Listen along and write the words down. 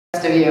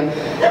Of you.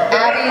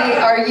 Abby,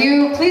 are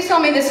you, please tell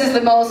me this is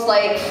the most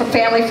like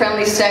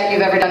family-friendly set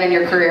you've ever done in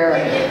your career.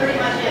 It pretty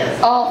much is.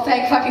 Oh,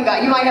 thank fucking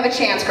God. You might have a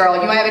chance, girl.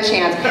 You might have a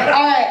chance.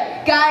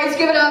 Alright, guys,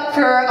 give it up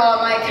for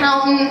my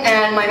accountant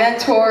and my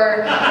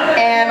mentor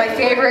and my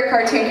favorite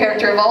cartoon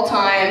character of all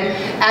time,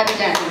 Abby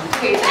Denton.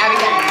 Please, Abby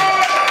Denton.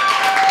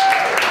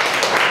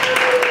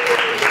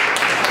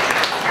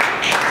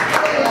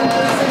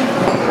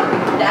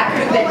 That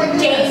could have been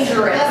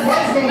dangerous. That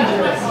was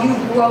dangerous. You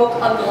broke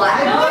a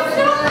glass. No, it's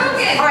not broken.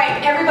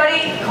 Alright,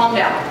 everybody, calm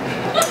down.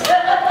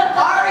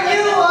 Are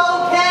you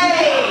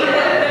okay?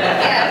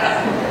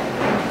 Yes.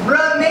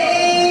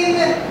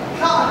 Remain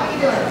calm. How you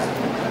doing?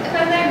 If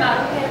I'm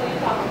not okay, will you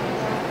talk?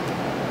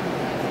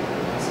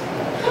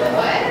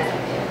 What?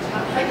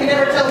 I can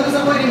never tell who's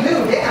avoiding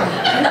who. Damn.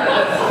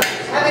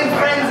 Having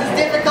friends is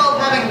difficult.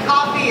 Having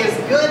coffee is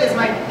good. Is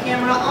my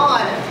camera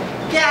on?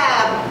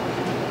 Gab,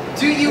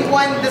 do you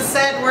want the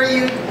set where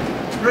you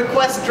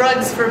request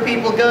drugs for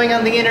people going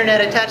on the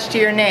internet attached to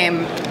your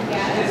name?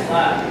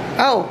 Yeah.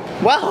 Oh,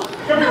 well.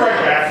 She'll be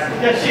right back.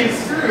 Yeah, she's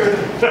screwed.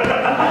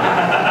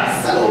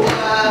 So,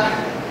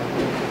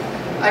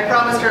 I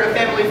promised her a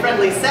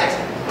family-friendly set.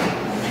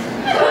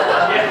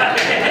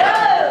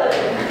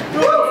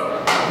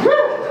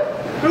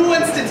 Who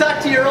wants to talk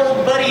to your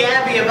old buddy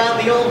Abby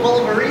about the old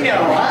Wolverino,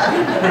 huh?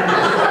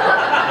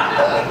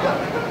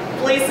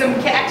 Play some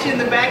catch in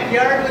the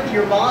backyard with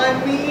your ma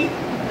and me?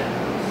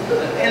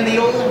 And the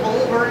old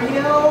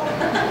Wolverino?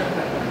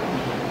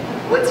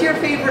 What's your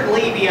favorite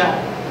labia?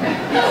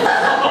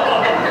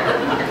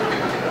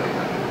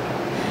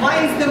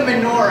 Mine's the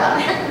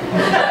menorah.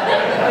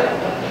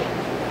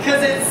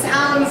 Because it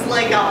sounds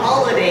like a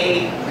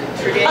holiday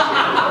tradition.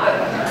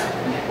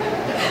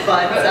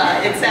 But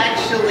it's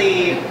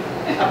actually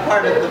a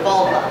part of the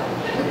vulva.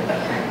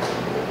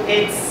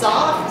 It's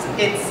soft,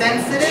 it's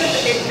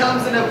sensitive, it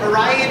comes in a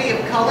variety of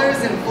colors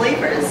and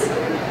flavors.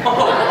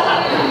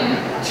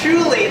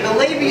 Truly, the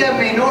labia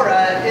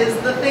minora is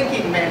the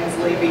thinking man's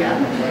labia.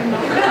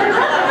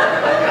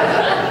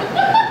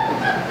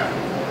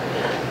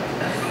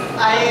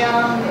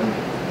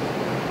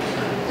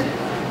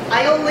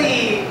 I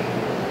only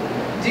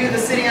do the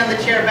sitting on the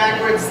chair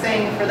backwards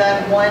thing for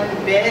that one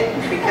bit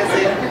because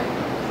it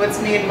puts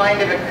me in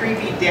mind of a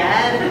creepy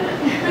dad.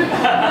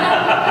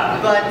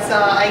 But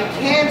I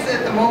can't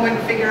at the moment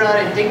figure out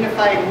a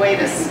dignified way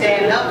to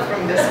stand up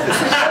from this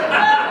position.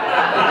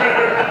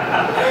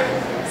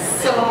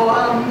 So,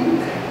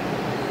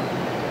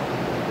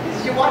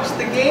 did you watch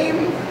the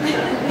game?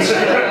 Maybe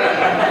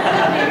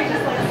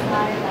just like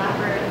slide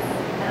backwards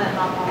and then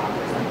hop off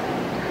or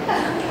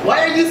something. Why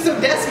are you so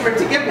desperate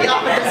to get me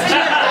off of this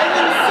chair? I'm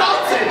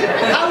insulted!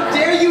 How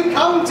dare you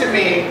come to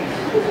me?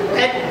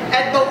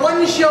 At the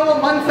one show a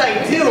month I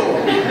do,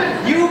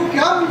 you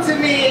come to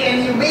me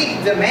and you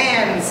make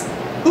demands.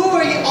 Who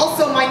are you?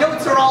 Also, my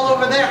notes are all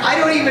over there. I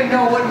don't even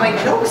know what my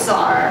jokes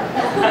are.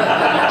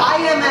 I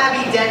am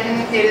Abby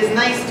Denton. It is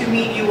nice to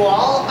meet you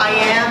all. I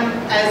am,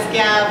 as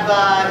Gab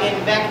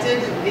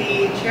invected,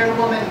 the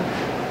chairwoman.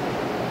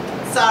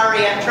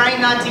 Sorry, I'm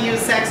trying not to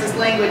use sexist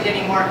language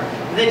anymore.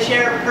 The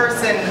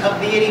chairperson of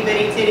the Itty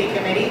Bitty Titty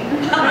Committee.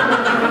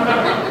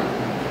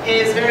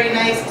 It is very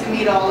nice to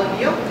meet all of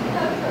you.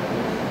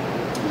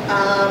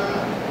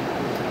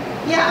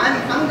 Yeah,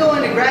 I'm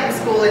going to grad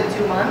school in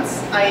 2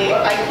 months.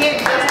 I can't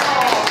just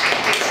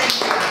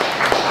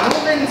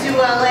move into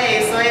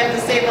LA, so I have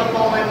to save up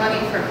all my money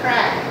for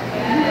crack.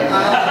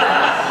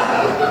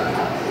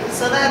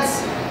 So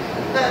that's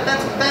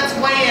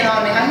weighing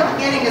on me. I'm not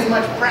getting as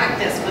much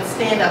practice with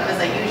stand-up as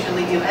I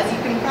usually do. As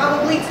you can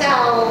probably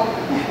tell,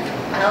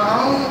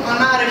 I'm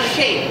out of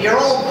shape. Your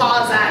old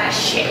pa's out of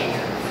shape.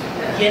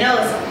 You know,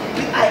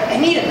 I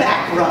need a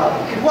back rub.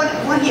 Could one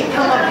of you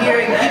come up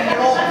here and give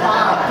your old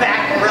pa a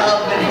back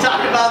rub and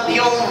talk about the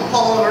old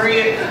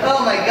Wolverine?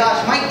 Oh my gosh,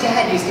 my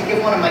dad used to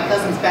give one of my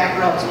cousins back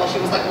rubs while she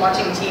was like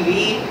watching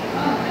TV.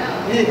 Oh no.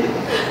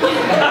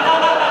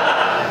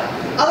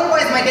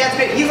 Otherwise, my dad's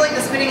great. He's like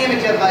the spitting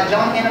image of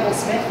John Hannibal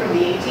Smith from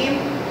the A-Team.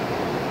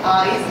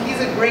 He's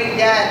a great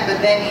dad,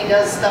 but then he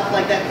does stuff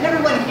like that. Can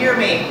everyone hear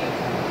me?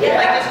 Yeah.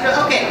 Like,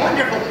 okay,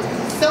 wonderful.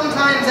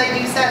 Sometimes I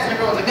do sets and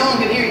everyone's like, no one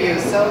can hear you,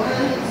 so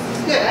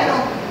it's good.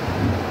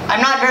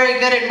 I'm not very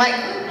good at mic.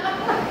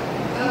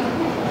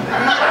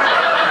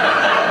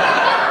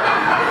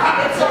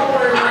 It's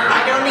over.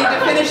 I don't need to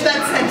finish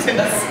that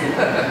sentence.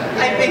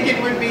 I think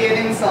it would be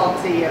an insult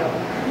to you.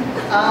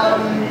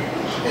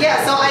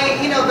 Yeah, so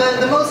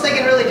the most I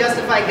can really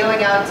justify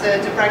going out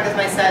to practice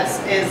my sets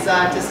is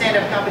to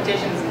stand-up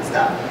competitions and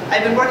stuff.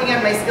 I've been working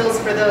on my skills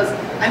for those.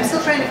 I'm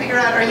still trying to figure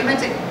out, are you meant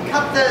to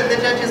cup the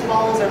judges'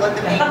 balls or let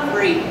them hang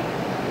free?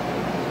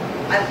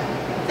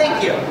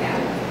 Thank you.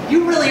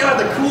 You really are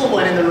the cool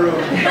one in the room.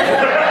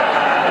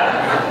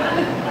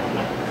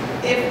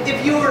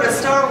 If you were a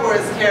Star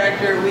Wars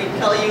character, we'd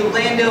call you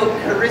Lando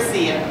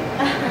Calrissian.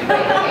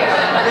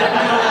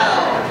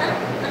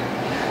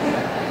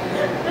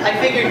 I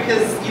figured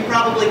because you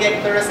probably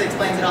get Clarissa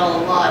Explains It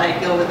All a lot, I'd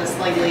go with a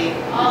slightly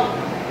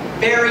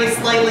very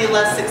slightly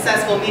less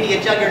successful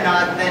media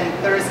juggernaut than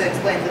Clarissa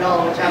Explains It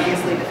All, which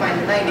obviously defined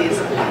the 90s.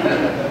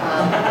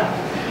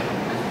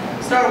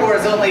 Star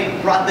Wars only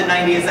brought the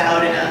 90s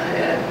out in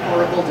a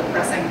horrible,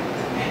 depressing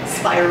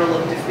spiral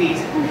of defeat.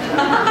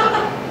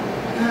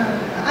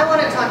 I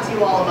want to talk to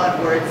you all about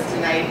words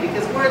tonight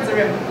because words are,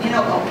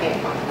 okay.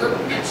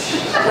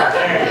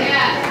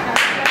 Yeah.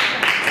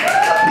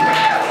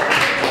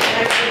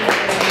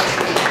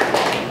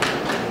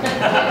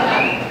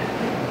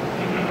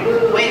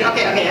 Wait,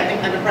 okay,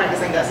 I've been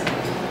practicing this.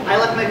 I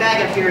left my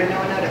bag up here and no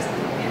one noticed.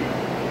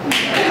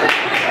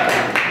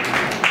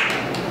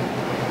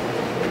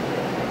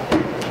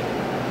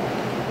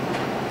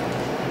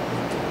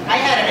 I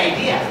had an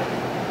idea.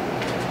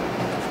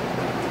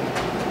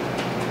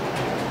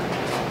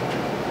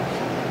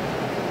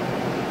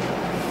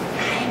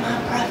 I'm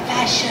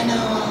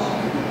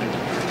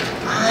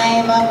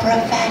a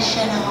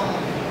professional.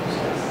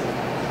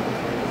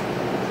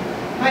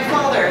 My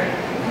father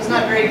was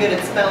not very good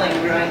at spelling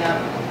growing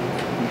up,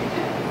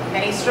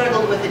 and he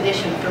struggled with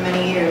addition for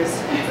many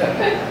years.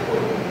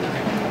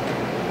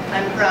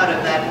 I'm proud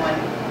of that one.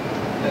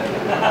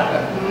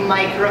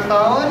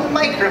 Microphone.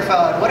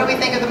 What do we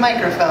think of the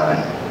microphone?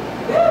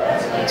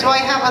 Do I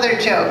have other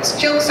jokes?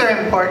 Jokes are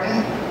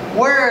important.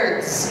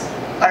 Words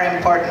are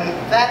important.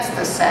 That's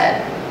the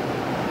set.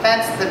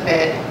 That's the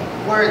bit.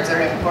 Words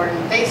are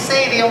important. They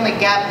say the only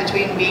gap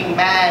between being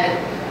mad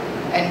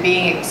and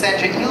being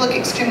eccentric. You look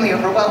extremely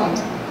overwhelmed.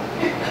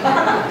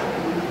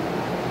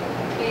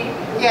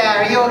 Yeah,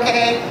 are you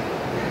okay?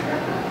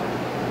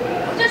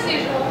 Just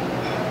usual.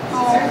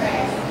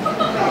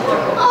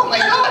 Oh my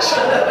gosh!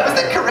 Was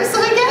it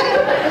Carissa again?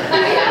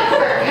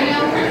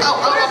 Oh,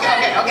 okay.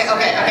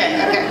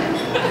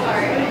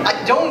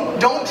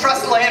 Don't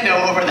trust Lando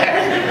over there.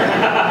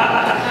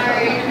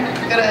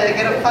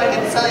 Gonna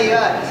fucking sell you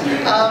out.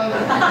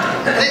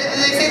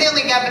 They say the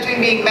only gap between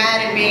being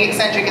mad and being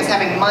eccentric is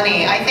having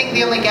money. I think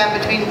the only gap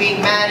between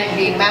being mad and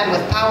being mad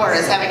with power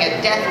is having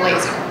a death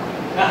laser.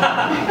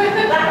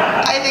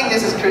 I think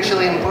this is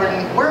crucially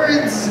important.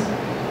 Words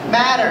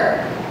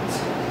matter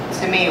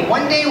to me.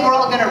 One day we're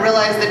all gonna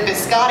realize that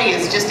biscotti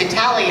is just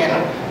Italian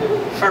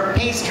for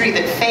pastry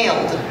that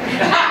failed.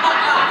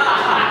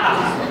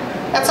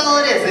 That's all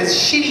it is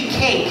shitty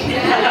cake.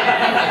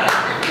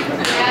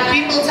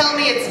 People tell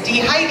me it's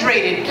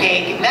dehydrated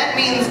cake. That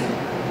means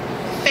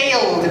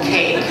failed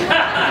cake.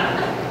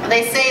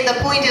 They say the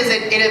point is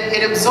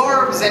it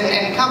absorbs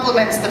and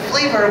complements the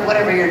flavor of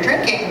whatever you're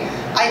drinking.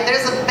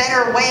 There's a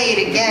better way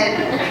to get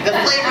the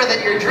flavor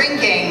that you're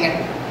drinking.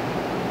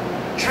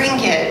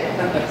 Drink it.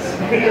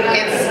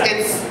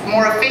 It's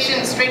more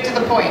efficient, straight to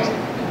the point.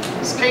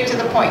 Straight to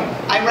the point.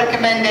 I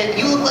recommend it.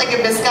 You look like a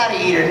biscotti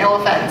eater, no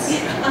offense.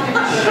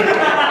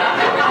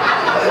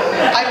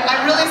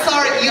 I'm really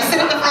sorry. You sit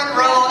in the front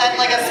row at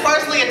like a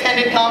sparsely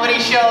attended comedy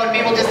show and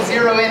people just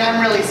zero in.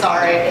 I'm really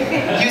sorry.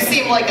 You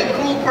seem like a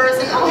cool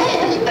person. Oh, hey,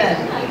 how you been?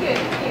 I'm good.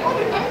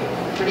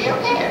 Pretty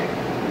okay.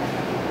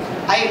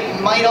 I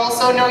might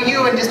also know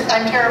you and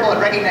I'm terrible at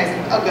recognizing.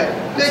 Oh, good.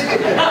 Good.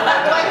 Okay,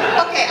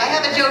 I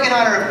have a joke in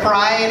honor of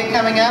Pride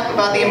coming up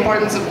about the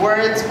importance of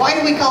words. Why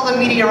do we call them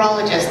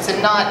meteorologists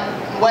and not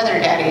weather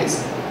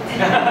daddies?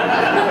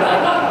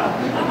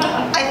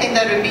 I think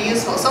that would be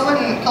useful.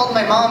 Someone called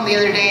my mom the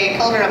other day,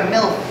 called her a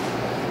MILF.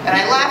 And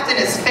I laughed in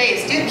his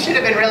face. Dude should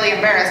have been really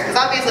embarrassed because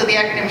obviously the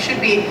acronym should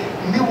be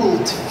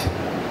MILT.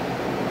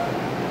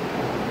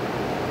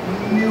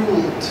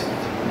 MILT.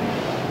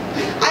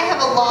 I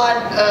have a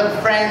lot of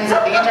friends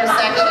at the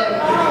intersection.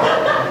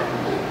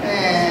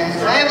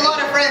 I have a lot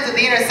of friends at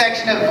the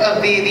intersection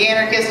of the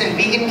anarchist and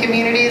vegan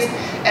communities,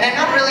 and I'm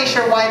not really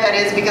sure why that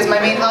is because my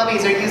main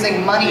hobbies are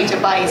using money to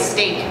buy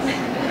steak.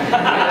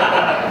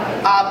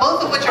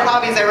 Both of which are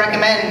hobbies I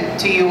recommend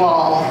to you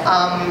all.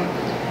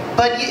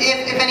 But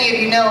if any of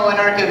you know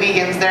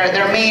anarcho-vegans,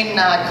 their main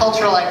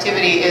cultural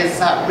activity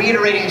is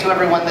reiterating to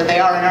everyone that they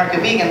are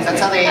anarcho-vegans. That's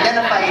how they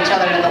identify each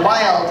other in the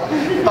wild.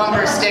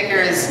 Bumper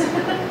stickers,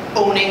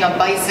 owning a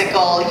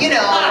bicycle,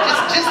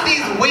 just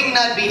these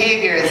wingnut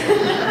behaviors.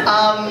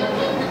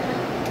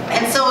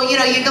 And so, you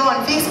go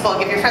on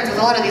Facebook if you're friends with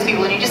a lot of these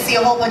people and you just see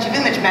a whole bunch of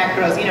image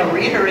macros,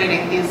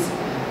 reiterating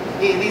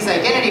these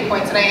identity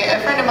points. And a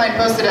friend of mine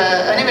posted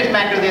an image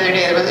macro the other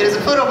day. It was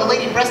a photo of a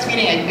lady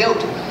breastfeeding a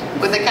goat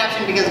with the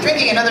caption, because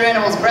drinking another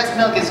animal's breast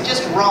milk is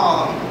just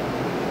wrong.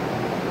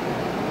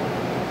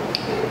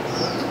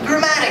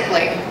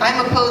 Grammatically, I'm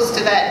opposed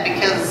to that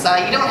because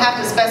you don't have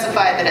to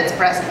specify that it's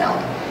breast milk.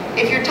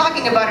 If you're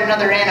talking about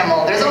another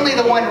animal, there's only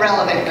the one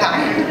relevant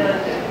kind.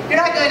 You're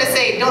not going to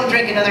say, don't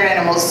drink another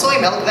animal's soy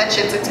milk, that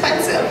shit's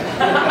expensive.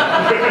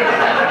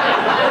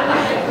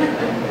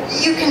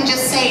 You can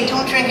just say,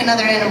 don't drink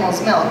another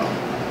animal's milk.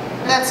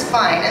 That's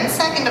fine. And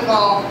second of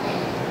all,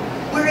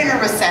 we're in a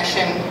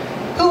recession.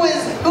 Who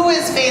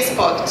is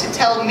Facebook to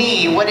tell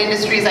me what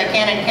industries I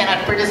can and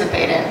cannot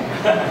participate in?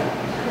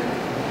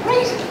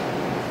 Right.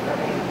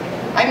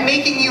 I'm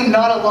making you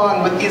nod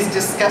along with these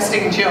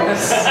disgusting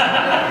jokes.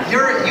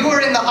 You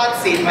are in the hot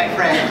seat, my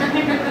friend.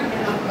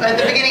 At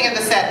the beginning of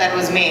the set, that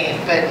was me,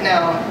 but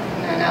no.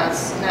 Now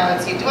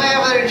it's you. Do I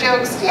have other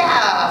jokes?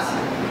 Yeah.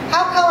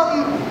 How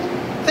come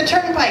the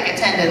turnpike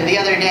attendant the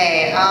other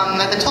day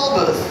at the toll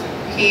booth,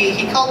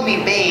 he called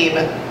me babe.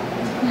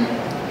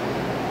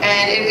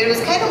 And it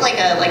was kind of like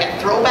a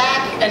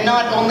throwback, and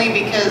not only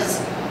because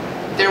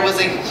there was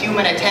a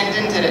human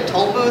attendant at a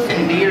toll booth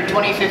in the year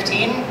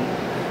 2015.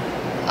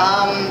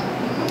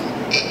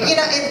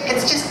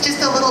 It's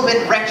just a little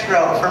bit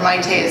retro for my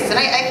taste, and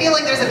I feel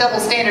like there's a double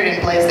standard in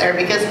place there,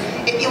 because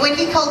when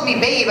he called me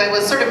babe, I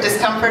was sort of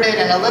discomforted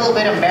and a little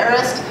bit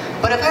embarrassed,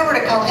 but if I were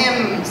to call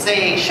him,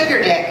 say,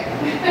 sugar dick,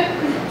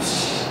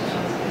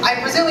 I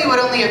presume he would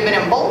only have been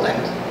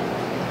emboldened,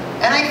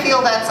 and I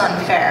feel that's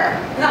unfair.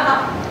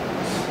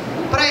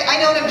 But I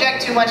don't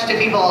object too much to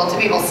people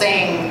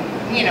saying,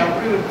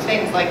 rude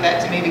things like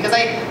that to me, because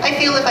I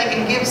feel if I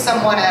can give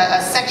someone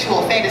a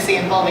sexual fantasy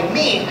involving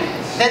me,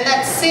 then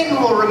that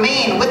sin will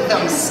remain with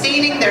them,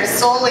 staining their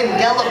soul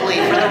indelibly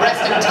for the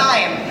rest of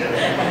time.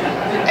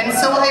 And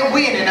so I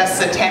win in a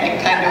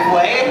satanic kind of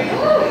way.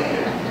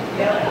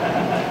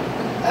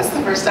 That's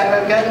the first time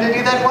I've gotten to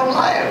do that one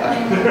live.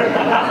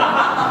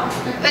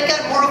 That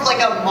got more of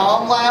like a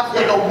mom laugh,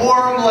 like a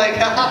warm, like,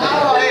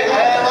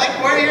 I like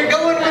where you're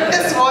going with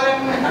this one.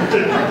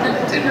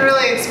 Didn't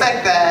really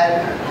expect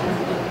that.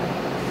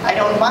 I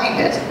don't mind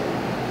it.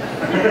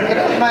 I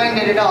don't mind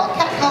it at all.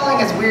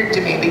 Catcalling is weird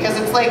to me, because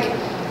it's like,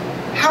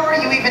 how are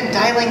you even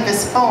dialing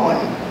this phone?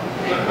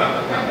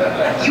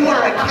 You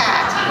are a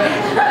cat.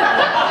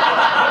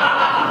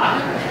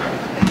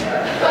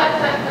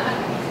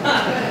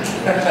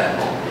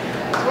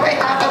 Do I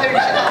have other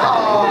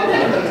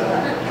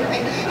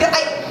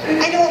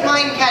I don't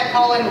mind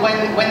catcalling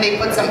when they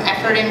put some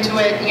effort into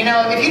it.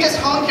 If you just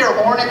honk your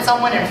horn at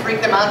someone and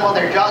freak them out while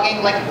they're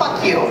jogging, like,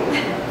 fuck you.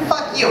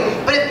 Fuck you.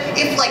 But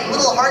if like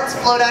little hearts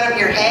float out of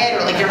your head,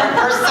 or like your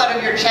bursts out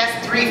of your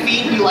chest 3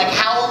 feet, and you like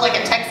howl like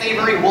a Tex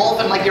Avery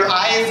wolf, and like your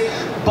eyes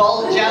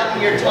bulge out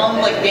and your tongue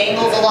like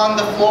dangles along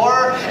the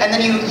floor, and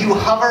then you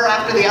hover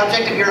after the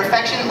object of your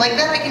affection, like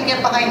then I can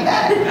get behind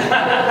that.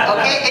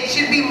 Okay? It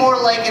should be more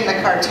like in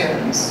the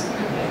cartoons.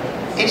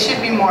 It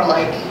should be more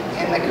like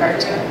in the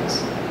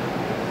cartoons.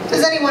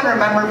 Does anyone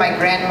remember my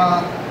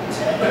grandma?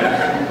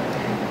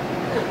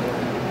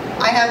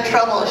 I have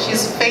trouble.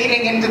 She's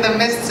fading into the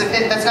mists of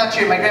it. That's not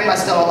true. My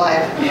grandma's still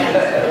alive.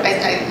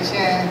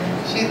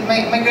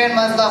 My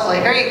grandma's lovely.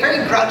 Very,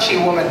 very grouchy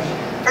woman.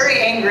 Very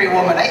angry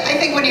woman. I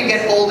think when you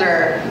get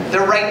older, the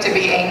right to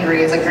be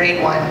angry is a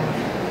great one.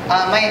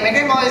 My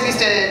grandma always used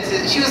to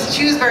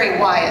she was very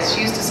wise.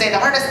 She used to say the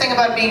hardest thing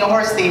about being a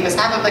horse thief is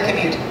half of the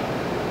commute.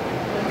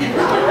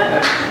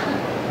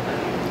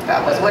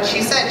 That was what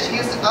she said. She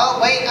used to,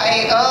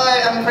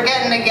 I'm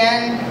forgetting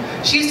again.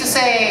 She used to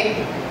say,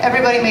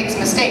 everybody makes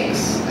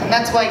mistakes, and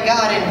that's why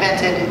God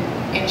invented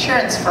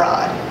insurance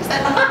fraud. Is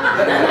that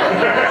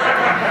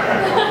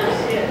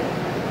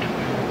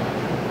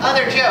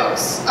Other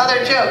jokes.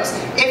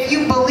 If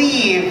you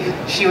believe,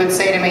 she would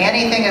say to me,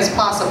 anything is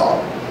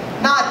possible.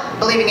 Not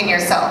believing in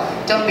yourself.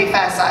 Don't be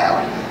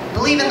facile.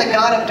 Believe in the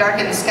God of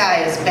darkened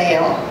skies,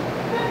 Baal.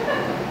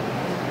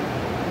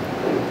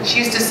 She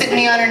used to sit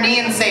me on her knee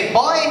and say,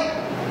 boy.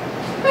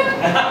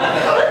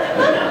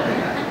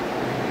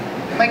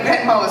 My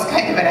grandma was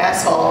kind of an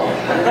asshole.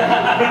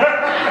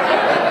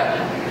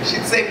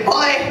 She'd say,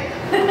 boy.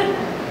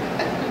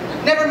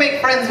 Never make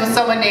friends with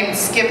someone named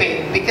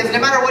Skippy, because no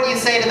matter what you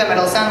say to them,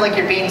 it'll sound like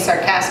you're being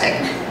sarcastic.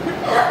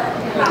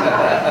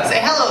 Say,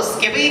 hello,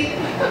 Skippy.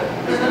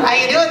 How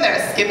you doing there,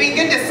 Skippy?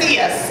 Good to see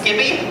you,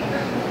 Skippy.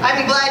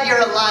 I'm glad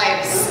you're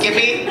alive,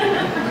 Skippy.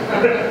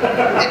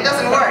 It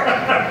doesn't work.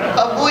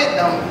 Avoid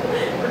them.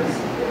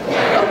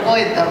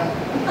 Avoid them.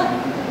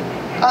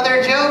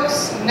 Other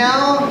jokes?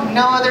 No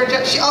other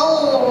jokes.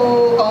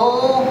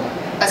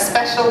 A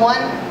special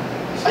one.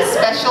 A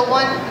special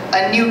one.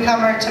 A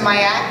newcomer to my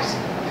act.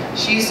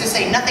 She used to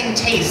say, nothing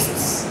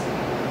tastes.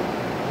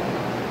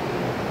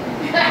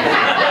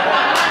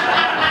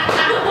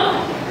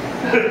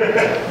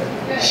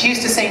 She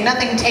used to say,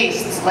 nothing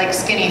tastes like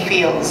Skinny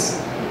feels.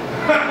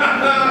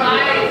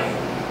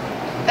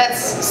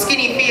 That's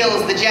Skinny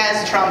Feels, the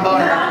jazz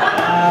tromboner.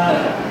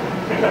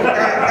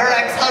 Her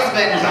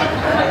ex-husband,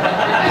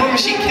 whom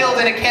she killed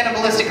in a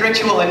cannibalistic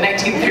ritual in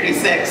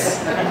 1936.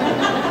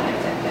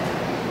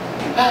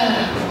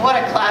 What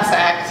a class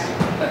act.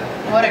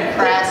 What a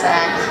crass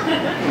act.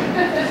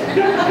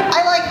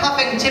 I like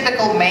huffing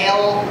typical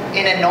male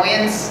in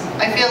annoyance.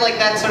 I feel like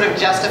that sort of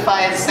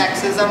justifies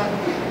sexism.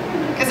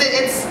 Because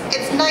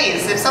it's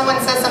nice. If someone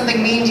says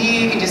something mean to you,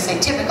 you can just say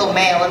typical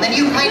male, and then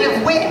you kind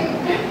of win.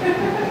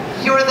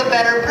 You're the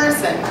better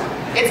person.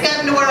 It's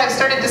gotten to where I've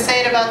started to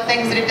say it about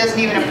things that it doesn't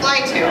even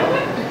apply to.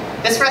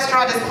 This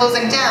restaurant is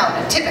closing down.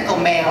 A typical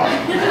male.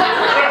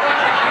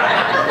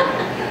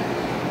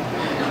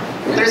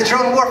 There's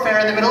drone warfare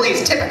in the Middle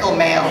East. Typical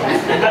male.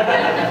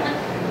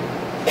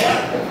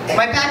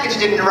 My package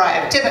didn't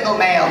arrive. Typical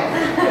male.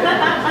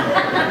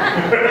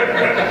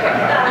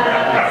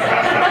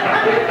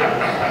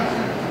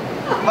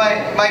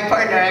 My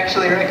partner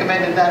actually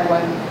recommended that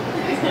one.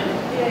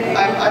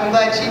 I'm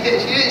glad she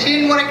did. She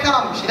didn't want to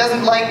come. She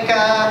doesn't like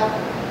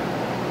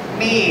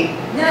me.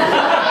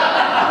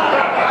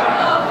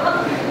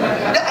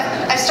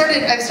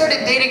 I've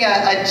started dating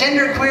a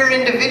genderqueer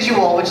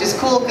individual, which is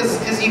cool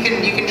because you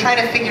can try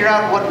to figure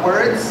out what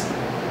words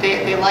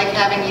they like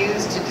having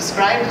used to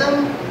describe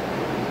them.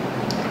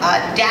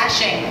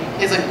 Dashing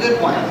is a good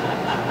one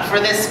for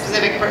this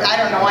specific person. I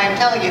don't know why I'm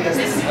telling you this.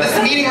 This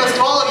is meaningless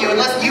to all of you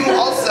unless you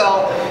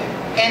also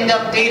end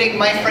up dating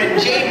my friend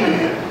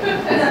Jaden.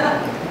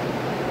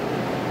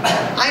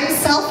 I'm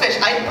selfish.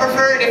 I'd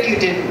prefer it if you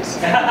didn't.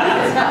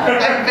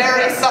 I'm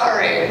very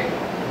sorry.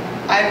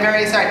 I'm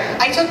very sorry.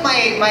 I took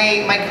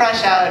my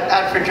crush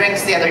out for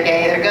drinks the other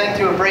day. They're going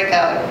through a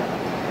breakout.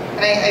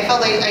 And I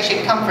felt like I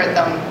should comfort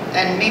them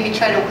and maybe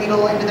try to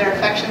wheedle into their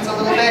affections a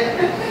little bit.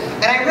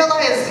 And I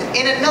realized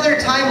in another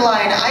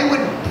timeline, I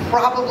would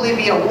probably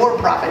be a war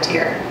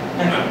profiteer.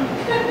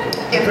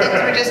 If things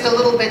were just a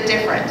little bit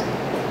different.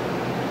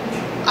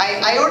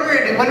 I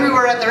ordered, when we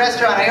were at the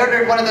restaurant, I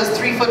ordered one of those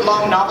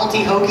 3-foot-long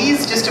novelty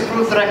hoagies just to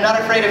prove that I'm not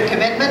afraid of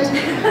commitment.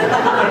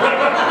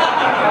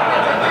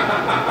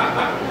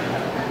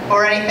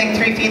 Or anything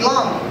 3 feet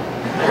long.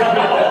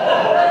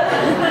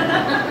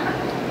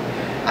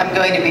 I'm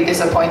going to be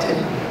disappointed.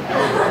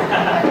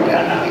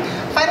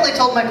 Finally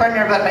told my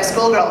partner about my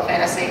schoolgirl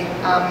fantasy.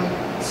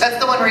 That's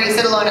the one where you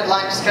sit alone at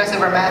lunch, stress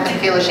over math, and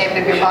feel ashamed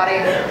of your body.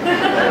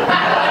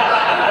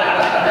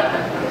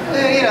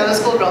 You know, the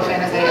schoolgirl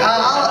fantasy.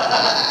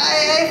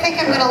 I think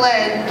I'm going to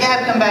let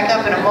Gab come back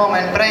up in a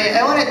moment, but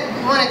I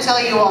want to tell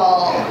you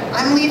all,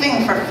 I'm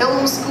leaving for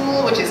film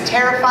school, which is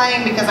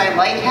terrifying because I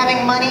like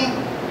having money.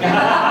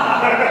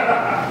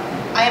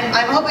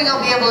 I'm hoping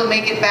I'll be able to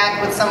make it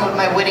back with some of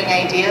my winning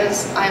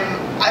ideas.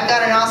 I've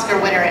got an Oscar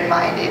winner in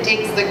mind. It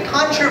takes the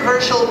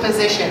controversial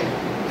position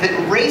that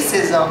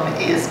racism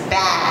is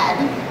bad.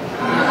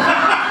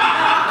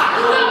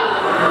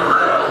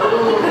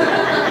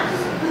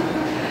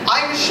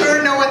 I'm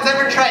sure no one's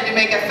ever tried to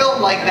make a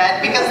film like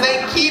that because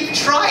they keep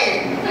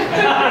trying.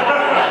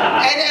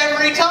 And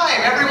every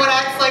time, everyone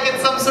acts like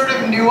it's some sort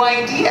of new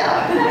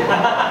idea.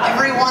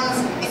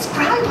 It's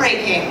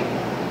groundbreaking.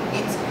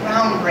 It's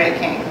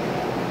groundbreaking.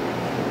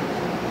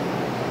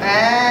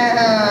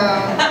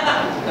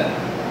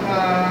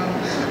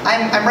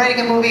 I'm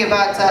writing a movie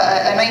about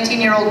a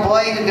 19-year-old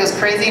boy who goes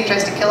crazy and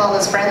tries to kill all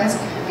his friends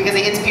because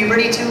he hits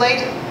puberty too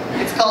late.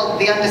 It's called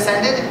The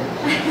Undescended.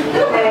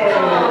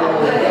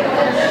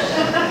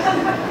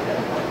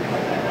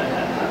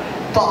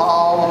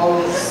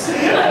 Balls.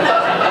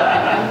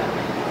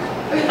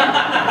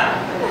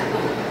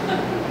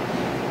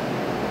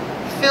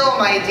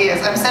 Film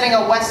ideas. I'm setting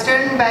a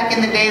Western back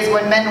in the days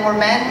when men were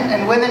men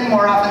and women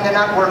more often than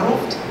not were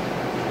hoofed.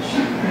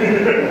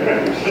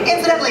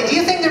 Incidentally, do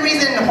you think the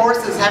reason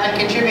horses haven't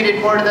contributed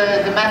more to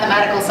the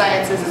mathematical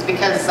sciences is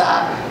because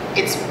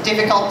it's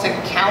difficult to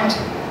count?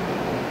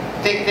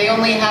 They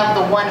only have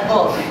the one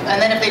hoof,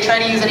 and then if they try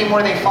to use any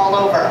more, they fall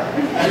over.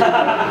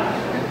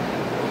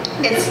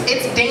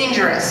 It's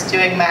dangerous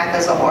doing math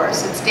as a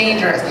horse. It's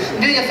dangerous.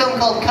 I'm doing a film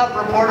called Cub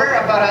Reporter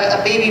about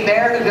a baby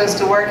bear who goes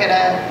to work at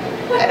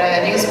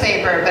a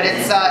newspaper, but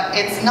it's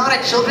not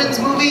a children's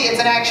movie. It's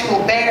an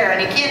actual bear,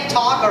 and he can't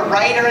talk or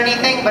write or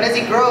anything. But as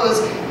he grows,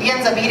 he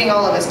ends up eating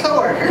all of his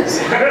coworkers.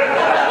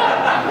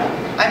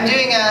 I'm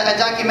doing a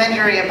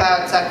documentary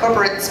about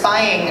corporate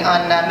spying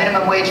on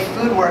minimum wage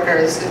food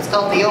workers. It's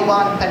called The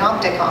Oban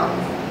Panopticon.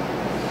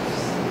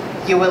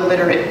 You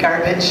illiterate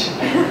garbage.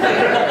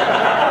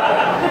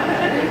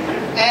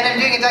 And I'm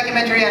doing a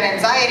documentary on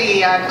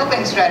anxiety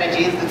coping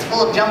strategies that's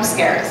full of jump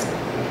scares.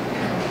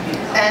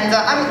 And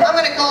I'm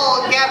going to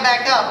call Gab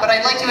back up, but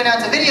I'd like to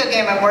announce a video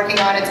game I'm working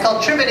on. It's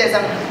called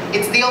Tribadism.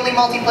 It's the only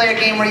multiplayer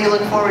game where you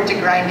look forward to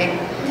grinding.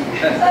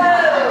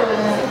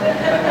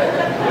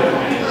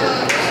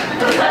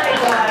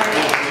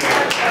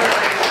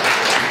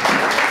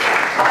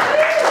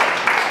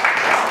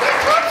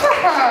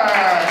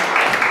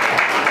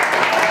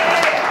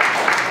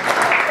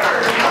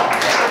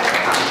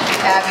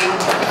 Abby, you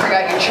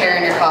forgot your chair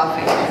and your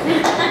coffee.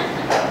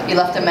 You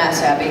left a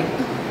mess, Abby.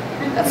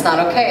 That's not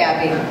okay,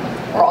 Abby.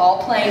 We're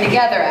all playing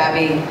together,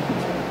 Abby.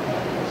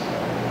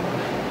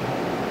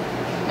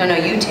 No,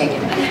 you take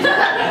it.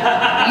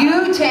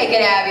 You take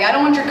it, Abby. I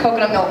don't want your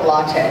coconut milk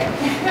latte.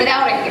 Get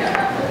out of here.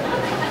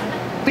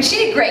 But she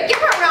did great. Give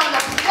her a round of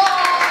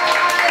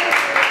applause.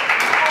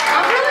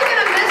 I'm really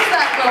going to miss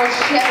that little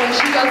shit when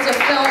she goes to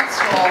film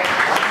school.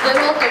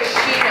 Little does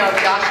she know,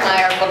 Josh and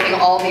I are booking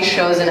all these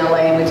shows in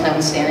LA and we plan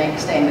on staying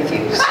with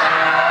you. So,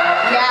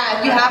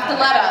 yeah, you have to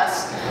let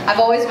us. I've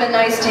always been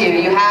nice to you.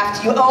 You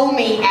have to. You owe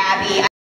me, Abby.